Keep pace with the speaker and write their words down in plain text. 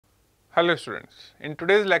Hello students, in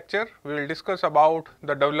today's lecture we will discuss about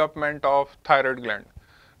the development of thyroid gland.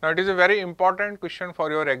 Now it is a very important question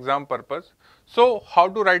for your exam purpose. So how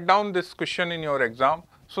to write down this question in your exam?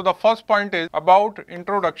 So the first point is about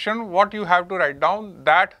introduction. What you have to write down,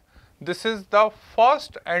 that this is the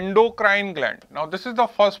first endocrine gland. Now this is the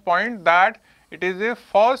first point, that it is a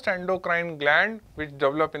first endocrine gland which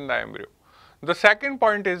develop in the embryo. The second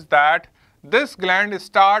point is that this gland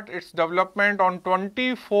start its development on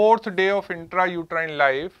 24th day of intrauterine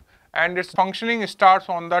life and its functioning starts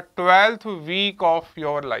on the 12th week of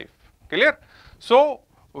your life. Clear? So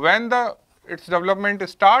when its development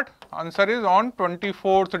start? Answer is on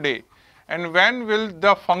 24th day. And when will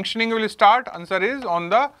the functioning will start? Answer is on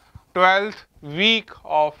the 12th week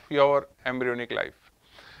of your embryonic life.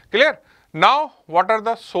 Clear? Now what are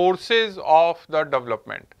the sources of the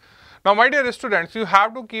development? Now my dear students, you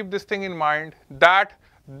have to keep this thing in mind, that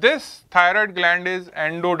this thyroid gland is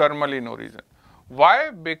endodermal in origin. Why?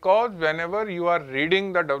 Because whenever you are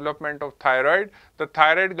reading the development of thyroid, the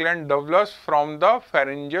thyroid gland develops from the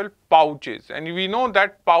pharyngeal pouches, and we know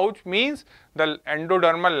that pouch means the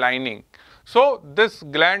endodermal lining. So this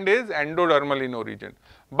gland is endodermal in origin.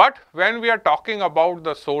 But when we are talking about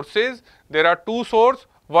the sources, there are two sources.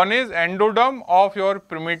 One is endoderm of your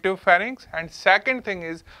primitive pharynx, and second thing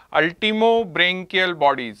is ultimobranchial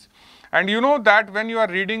bodies. And you know that when you are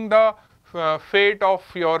reading the fate of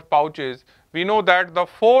your pouches, we know that the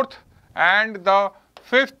fourth and the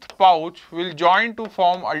fifth pouch will join to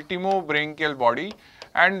form ultimobranchial body.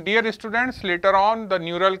 And dear students, later on the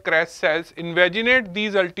neural crest cells invaginate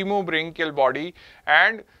these ultimobranchial body,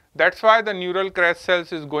 and that's why the neural crest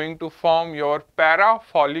cells is going to form your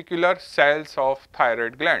parafollicular cells of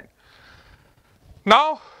thyroid gland.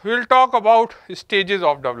 Now we will talk about stages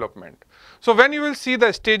of development. So when you will see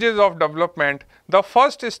the stages of development, the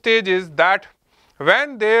first stage is that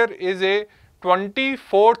when there is a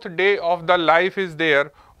 24th day of the life is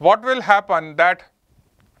there, what will happen, that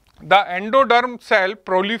the endoderm cell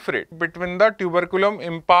proliferate between the tuberculum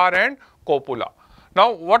impar and copula.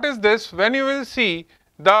 Now what is this? When you will see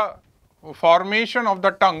the formation of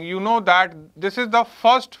the tongue, you know that this is the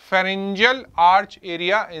first pharyngeal arch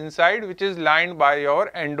area inside, which is lined by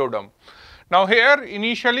your endoderm. Now here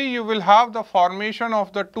initially you will have the formation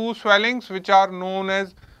of the two swellings which are known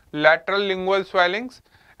as lateral lingual swellings,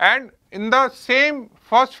 and in the same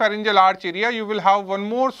first pharyngeal arch area you will have one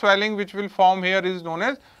more swelling which will form here, is known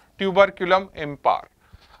as tuberculum impar.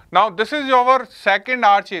 Now this is your second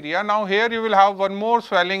arch area. Now here you will have one more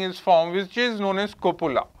swelling is formed, which is known as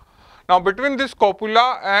copula. Now between this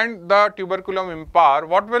copula and the tuberculum impar,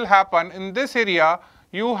 what will happen in this area,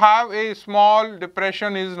 you have a small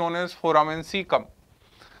depression is known as foramen caecum.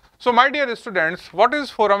 So my dear students, what is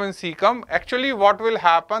foramen caecum? Actually what will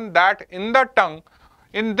happen, that in the tongue,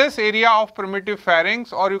 in this area of primitive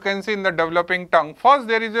pharynx, or you can say in the developing tongue, first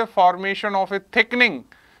there is a formation of a thickening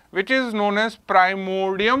which is known as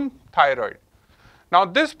primordium thyroid. Now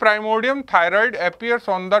this primordium thyroid appears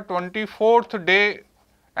on the 24th day,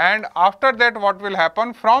 and after that what will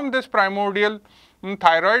happen, from this primordial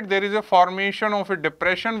thyroid there is a formation of a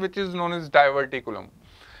depression which is known as diverticulum,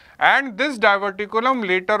 and this diverticulum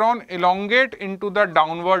later on elongate into the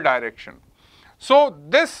downward direction. So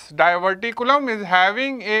this diverticulum is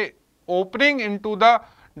having a opening into the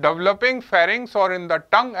developing pharynx or in the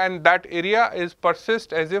tongue, and that area is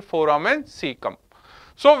persist as a foramen caecum.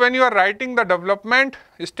 So when you are writing the development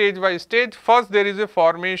stage by stage, first there is a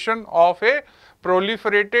formation of a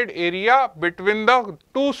proliferated area between the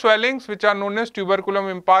two swellings which are known as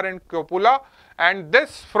tuberculum impar and copula, and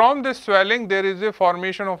from this swelling there is a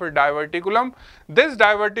formation of a diverticulum. This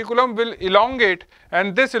diverticulum will elongate,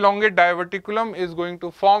 and this elongate diverticulum is going to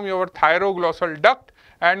form your thyroglossal duct,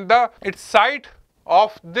 and its site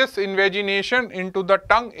of this invagination into the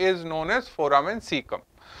tongue is known as foramen caecum.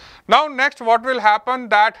 Now next what will happen,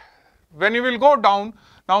 that when you will go down,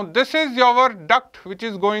 now this is your duct which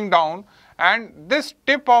is going down, and this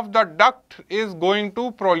tip of the duct is going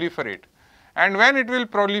to proliferate, and when it will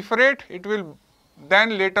proliferate, it will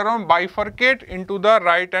then later on bifurcate into the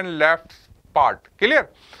right and left part. Clear?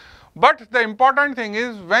 But the important thing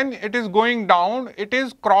is, when it is going down, it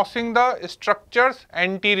is crossing the structures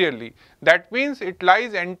anteriorly. That means it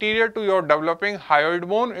lies anterior to your developing hyoid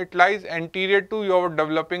bone, it lies anterior to your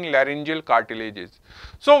developing laryngeal cartilages.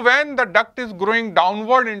 So when the duct is growing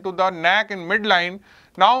downward into the neck and midline,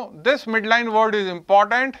 now this midline word is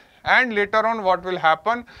important, and later on what will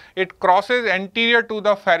happen, it crosses anterior to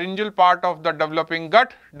the pharyngeal part of the developing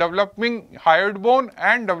gut, developing hyoid bone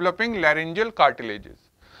and developing laryngeal cartilages.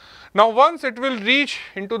 Now once it will reach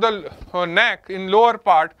into the neck in lower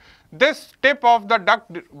part, this tip of the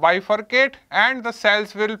duct bifurcate and the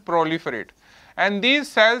cells will proliferate. And these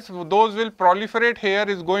cells, those will proliferate here,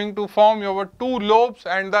 is going to form your two lobes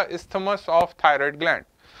and the isthmus of thyroid gland.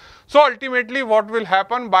 So ultimately what will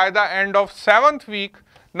happen by the end of 7th week,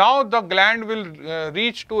 now the gland will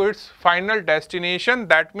reach to its final destination.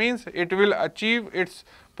 That means it will achieve its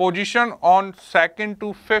position on 2nd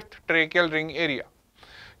to 5th tracheal ring area.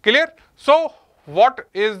 Clear? So what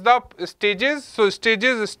is the stages? So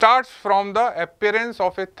stages starts from the appearance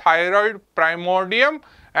of a thyroid primordium,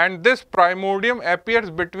 and this primordium appears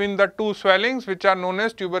between the two swellings which are known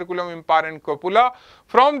as tuberculum impar and copula.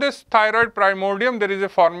 From this thyroid primordium there is a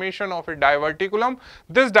formation of a diverticulum.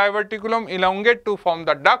 This diverticulum elongate to form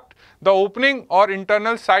the duct. The opening or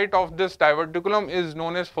internal site of this diverticulum is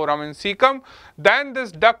known as foramen cecum. Then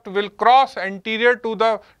this duct will cross anterior to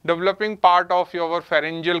the developing part of your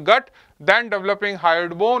pharyngeal gut, then developing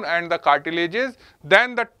hyoid bone and the cartilages.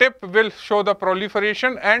 Then the tip will show the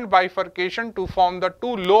proliferation and bifurcation to form the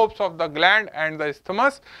two lobes of the gland and the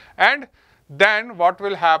isthmus. And then what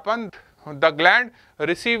will happen? The gland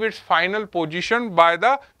receive its final position by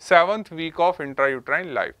the 7th week of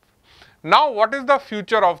intrauterine life. Now what is the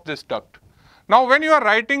future of this duct? Now when you are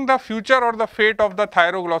writing the future or the fate of the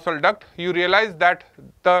thyroglossal duct, you realize that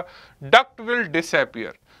the duct will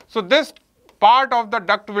disappear. So this part of the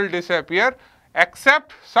duct will disappear,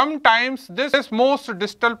 except sometimes this most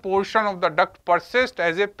distal portion of the duct persists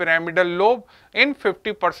as a pyramidal lobe in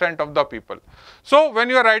 50% of the people. So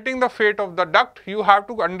when you are writing the fate of the duct, you have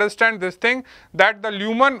to understand this thing, that the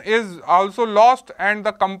lumen is also lost and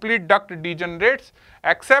the complete duct degenerates,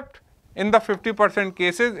 except in the 50%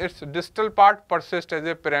 cases its distal part persists as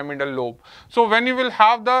a pyramidal lobe. So when you will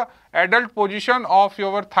have the adult position of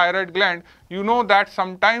your thyroid gland, you know that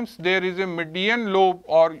sometimes there is a median lobe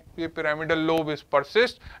or a pyramidal lobe is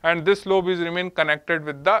persist, and this lobe is remain connected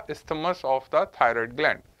with the isthmus of the thyroid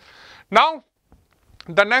gland. Now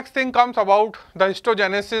the next thing comes about the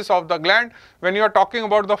histogenesis of the gland when you are talking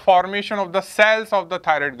about the formation of the cells of the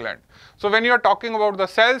thyroid gland. So when you are talking about the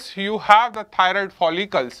cells, you have the thyroid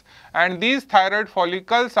follicles, and these thyroid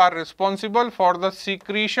follicles are responsible for the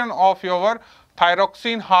secretion of your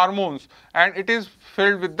thyroxine hormones, and it is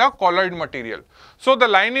filled with the colloid material. So the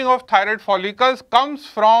lining of thyroid follicles comes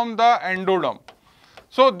from the endoderm.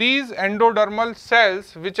 So these endodermal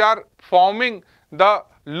cells which are forming the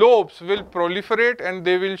lobes will proliferate and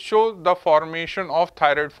they will show the formation of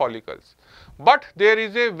thyroid follicles. But there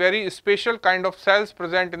is a very special kind of cells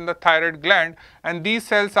present in the thyroid gland, and these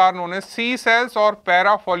cells are known as C cells or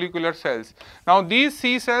parafollicular cells. Now these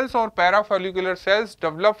C cells or parafollicular cells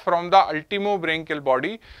develop from the ultimobranchial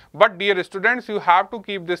body, but dear students, you have to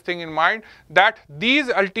keep this thing in mind that these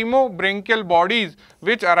ultimobranchial bodies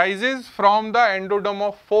which arises from the endoderm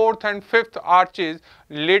of 4th and 5th arches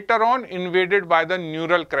later on invaded by the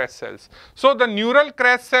neural crest cells. So the neural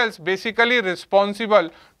crest cells basically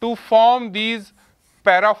responsible to form these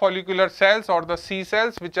parafollicular cells or the C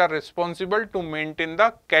cells which are responsible to maintain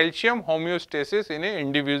the calcium homeostasis in an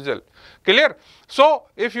individual. Clear? So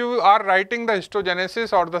if you are writing the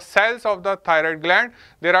histogenesis or the cells of the thyroid gland,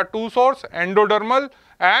 there are two sources, endodermal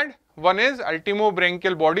and one is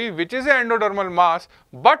ultimobranchial body, which is an endodermal mass,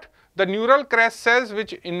 but the neural crest cells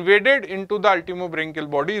which invaded into the ultimobranchial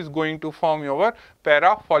body is going to form your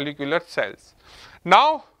parafollicular cells.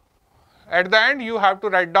 Now at the end you have to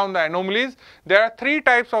write down the anomalies. There are three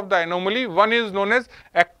types of the anomaly. One is known as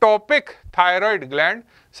ectopic thyroid gland,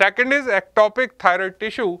 second is ectopic thyroid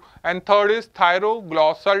tissue, and third is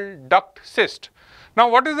thyroglossal duct cyst. Now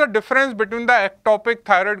what is the difference between the ectopic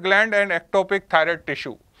thyroid gland and ectopic thyroid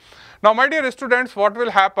tissue? Now my dear students, what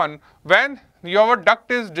will happen when your duct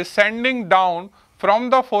is descending down from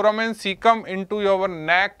the foramen cecum into your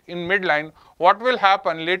neck in midline? What will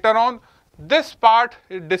happen later on? This part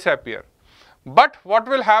will disappear. But what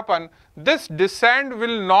will happen? This descent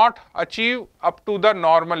will not achieve up to the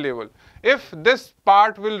normal level. If this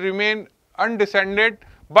part will remain undescended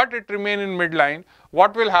but it remain in midline,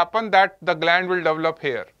 what will happen? That the gland will develop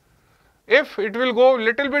here. If it will go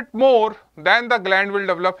little bit more, then the gland will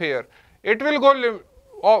develop here. It will go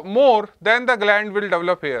more, then the gland will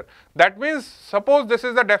develop here. That means suppose this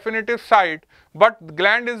is the definitive site, but the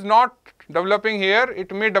gland is not developing here,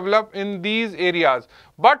 it may develop in these areas.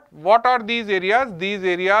 But what are these areas? These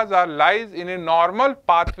areas are lies in a normal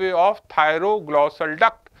pathway of thyroglossal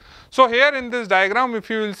duct. So here in this diagram, if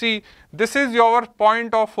you will see, this is your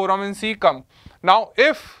point of foramen cecum. Now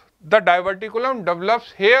if the diverticulum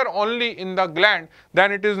develops here only in the gland,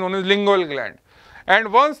 then it is known as lingual gland.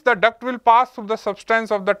 And once the duct will pass through the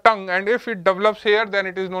substance of the tongue, and if it develops here, then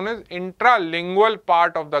it is known as intralingual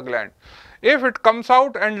part of the gland. If it comes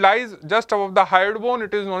out and lies just above the hyoid bone,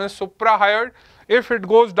 it is known as suprahyoid. If it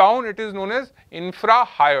goes down, it is known as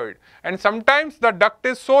infrahyoid. And sometimes the duct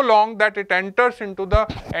is so long that it enters into the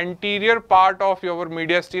anterior part of your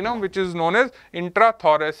mediastinum, which is known as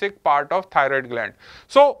intrathoracic part of thyroid gland.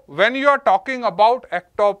 So when you are talking about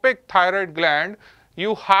ectopic thyroid gland,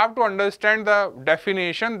 you have to understand the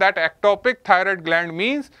definition that ectopic thyroid gland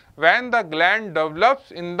means when the gland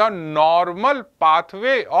develops in the normal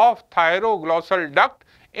pathway of thyroglossal duct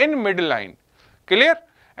in midline. Clear?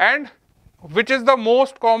 And which is the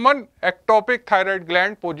most common ectopic thyroid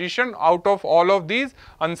gland position out of all of these?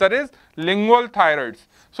 Answer is lingual thyroids.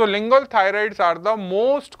 So lingual thyroids are the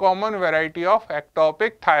most common variety of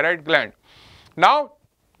ectopic thyroid gland. Now,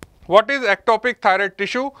 what is ectopic thyroid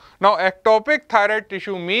tissue? Now, ectopic thyroid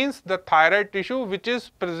tissue means the thyroid tissue which is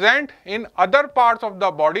present in other parts of the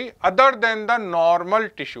body other than the normal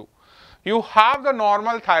tissue. You have the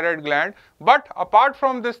normal thyroid gland, but apart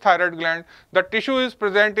from this thyroid gland, the tissue is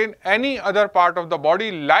present in any other part of the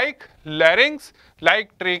body like larynx,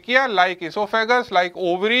 like trachea, like esophagus, like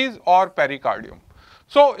ovaries or pericardium.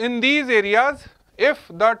 So, in these areas, if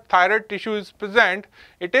the thyroid tissue is present,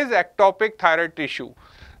 it is ectopic thyroid tissue.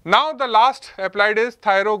 Now, the last applied is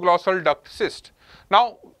thyroglossal duct cyst.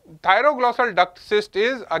 Now, thyroglossal duct cyst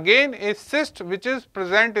is again a cyst which is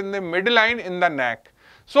present in the midline in the neck.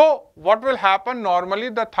 So, what will happen normally?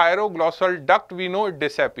 The thyroglossal duct, we know it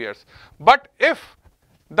disappears. But if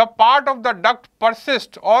the part of the duct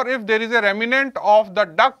persists, or if there is a remnant of the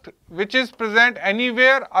duct which is present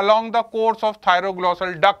anywhere along the course of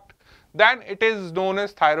thyroglossal duct, then it is known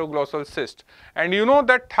as thyroglossal cyst. And you know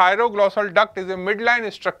that thyroglossal duct is a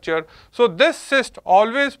midline structure. So, this cyst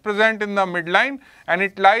always present in the midline and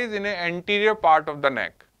it lies in an anterior part of the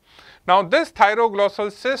neck. Now, this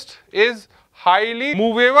thyroglossal cyst is highly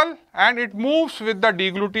movable and it moves with the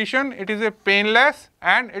deglutition. It is a painless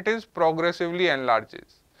and it is progressively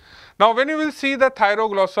enlarges. Now, when you will see the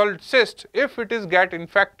thyroglossal cyst, if it is get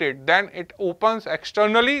infected, then it opens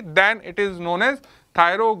externally, then it is known as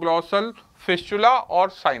thyroglossal fistula or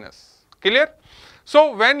sinus. Clear?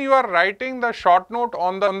 So, when you are writing the short note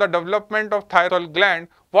on the development of thyroid gland,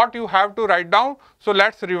 what you have to write down? So,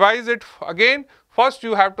 let us revise it again. First,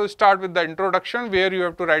 you have to start with the introduction where you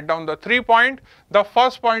have to write down the 3 points. The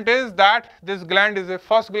first point is that this gland is a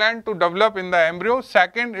first gland to develop in the embryo.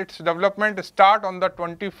 Second, its development start on the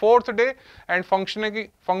 24th day and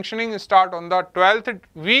functioning start on the 12th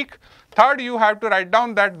week. Third, you have to write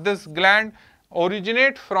down that this gland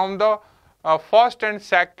originate from the first and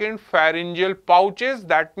second pharyngeal pouches,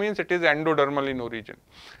 that means it is endodermal in origin.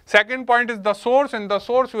 Second point is the source. In the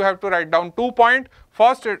source you have to write down 2 points.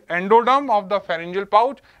 First, endoderm of the pharyngeal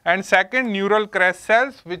pouch, and second, neural crest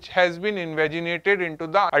cells which has been invaginated into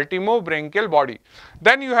the ultimobranchial body.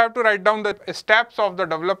 Then you have to write down the steps of the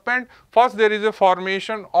development. First, there is a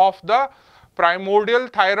formation of the primordial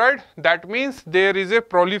thyroid, that means there is a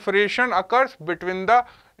proliferation occurs between the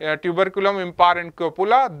tuberculum impar and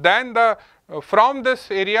copula. Then from this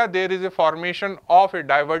area there is a formation of a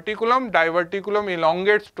diverticulum. Diverticulum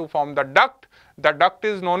elongates to form the duct. The duct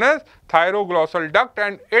is known as thyroglossal duct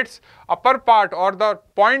and its upper part or the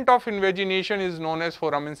point of invagination is known as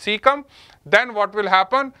foramen caecum. Then what will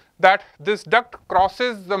happen? That this duct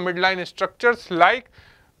crosses the midline structures like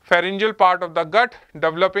pharyngeal part of the gut,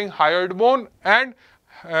 developing hyoid bone and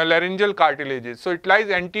laryngeal cartilages. So, it lies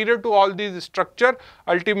anterior to all these structures.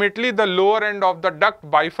 Ultimately, the lower end of the duct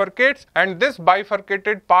bifurcates and this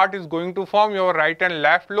bifurcated part is going to form your right and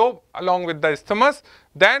left lobe along with the isthmus.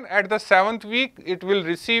 Then at the 7th week, it will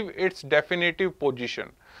receive its definitive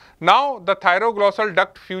position. Now, the thyroglossal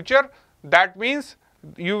duct future, that means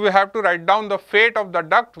you will have to write down the fate of the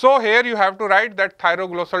duct. So, here you have to write that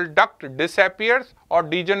thyroglossal duct disappears or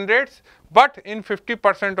degenerates, but in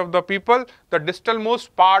 50% of the people, the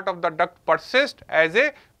distalmost part of the duct persists as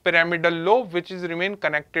a pyramidal lobe which is remain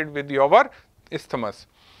connected with your isthmus.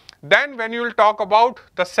 Then when you will talk about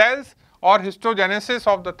the cells or histogenesis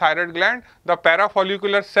of the thyroid gland, the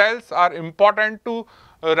parafollicular cells are important to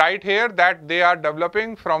write here, that they are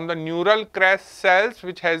developing from the neural crest cells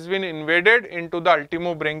which has been invaded into the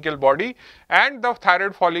ultimobranchial body and the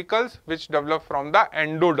thyroid follicles which develop from the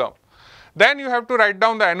endoderm. Then you have to write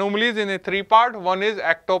down the anomalies in a 3 part. One is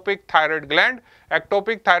ectopic thyroid gland.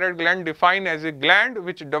 Ectopic thyroid gland defined as a gland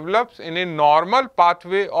which develops in a normal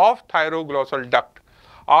pathway of thyroglossal duct.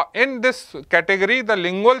 In this category, the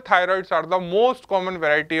lingual thyroids are the most common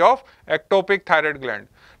variety of ectopic thyroid gland.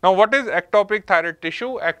 Now, what is ectopic thyroid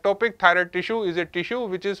tissue? Ectopic thyroid tissue is a tissue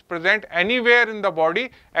which is present anywhere in the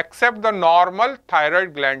body except the normal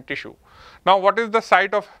thyroid gland tissue. Now, what is the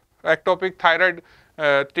site of ectopic thyroid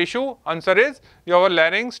tissue? Answer is your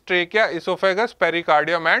larynx, trachea, esophagus,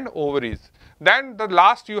 pericardium and ovaries. Then the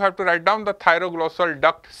last you have to write down the thyroglossal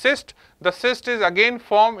duct cyst. The cyst is again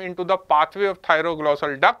formed into the pathway of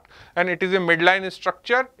thyroglossal duct and it is a midline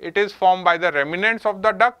structure. It is formed by the remnants of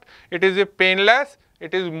the duct. It is a painless,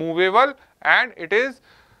 it is movable and it is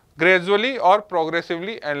gradually or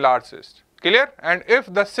progressively enlarged cyst. Clear? And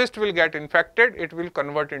if the cyst will get infected, it will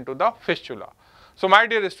convert into the fistula. So my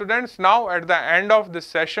dear students, now at the end of this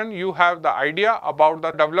session, you have the idea about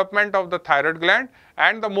the development of the thyroid gland,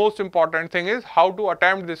 and the most important thing is how to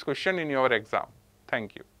attempt this question in your exam.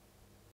 Thank you.